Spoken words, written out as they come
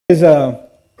is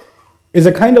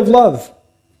a kind of love.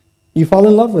 You fall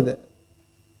in love with it.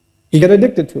 You get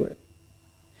addicted to it.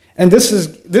 And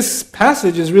this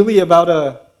passage is really about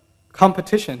a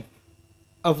competition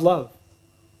of love.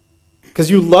 Because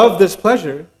you love this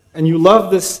pleasure and you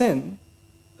love this sin,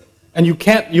 and you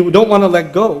don't want to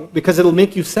let go because it'll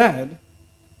make you sad.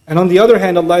 And on the other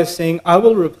hand, Allah is saying, I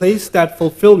will replace that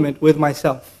fulfillment with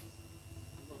myself.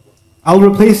 I'll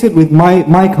replace it with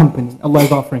my company Allah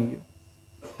is offering you.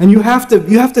 And you have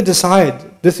to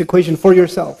decide this equation for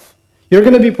yourself. You're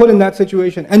going to be put in that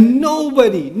situation, and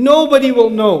nobody will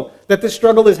know that this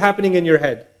struggle is happening in your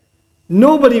head.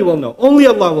 Nobody will know. Only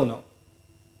Allah will know.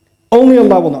 Only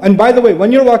Allah will know. And by the way,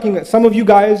 when you're walking, some of you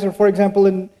guys are, for example,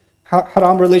 in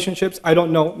haram relationships, I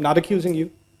don't know, not accusing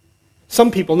you. Some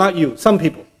people, not you, some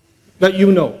people that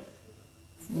you know.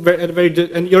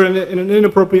 And you're in an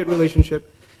inappropriate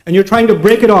relationship, and you're trying to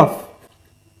break it off.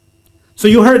 So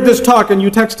you heard this talk and you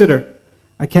texted her,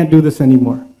 I can't do this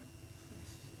anymore.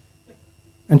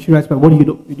 And she writes back, what do you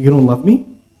do? You don't love me?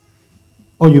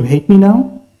 Oh, you hate me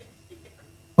now?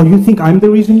 Oh, you think I'm the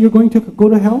reason you're going to go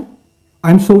to hell?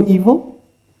 I'm so evil?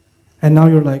 And now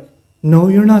you're like, no,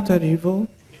 you're not that evil.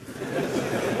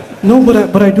 No,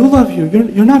 but I do love you.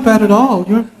 You're not bad at all.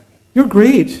 You're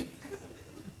great.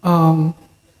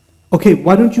 Okay,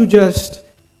 why don't you just,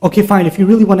 okay, fine, if you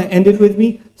really want to end it with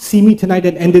me, see me tonight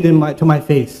and end it to my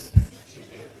face.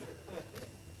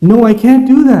 No, I can't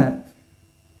do that.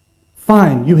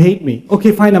 Fine, you hate me.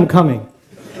 Okay, fine, I'm coming.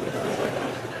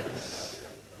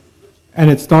 And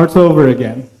it starts over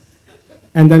again.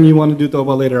 And then you want to do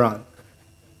tawbah later on.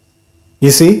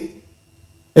 You see?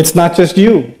 It's not just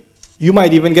you. You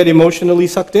might even get emotionally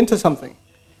sucked into something.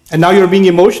 And now you're being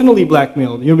emotionally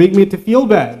blackmailed. You're making me to feel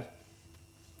bad.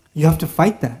 You have to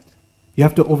fight that. You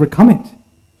have to overcome it.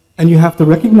 And you have to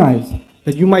recognize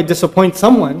that you might disappoint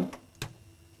someone,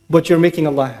 but you're making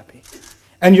Allah happy.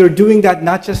 And you're doing that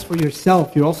not just for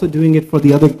yourself, you're also doing it for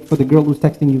the girl who's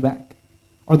texting you back,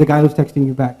 or the guy who's texting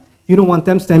you back. You don't want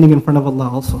them standing in front of Allah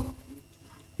also.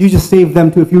 You just save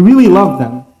them too. If you really love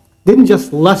them, didn't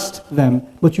just lust them,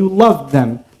 but you loved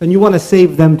them, then you want to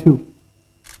save them too.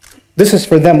 This is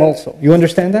for them also. You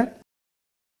understand that?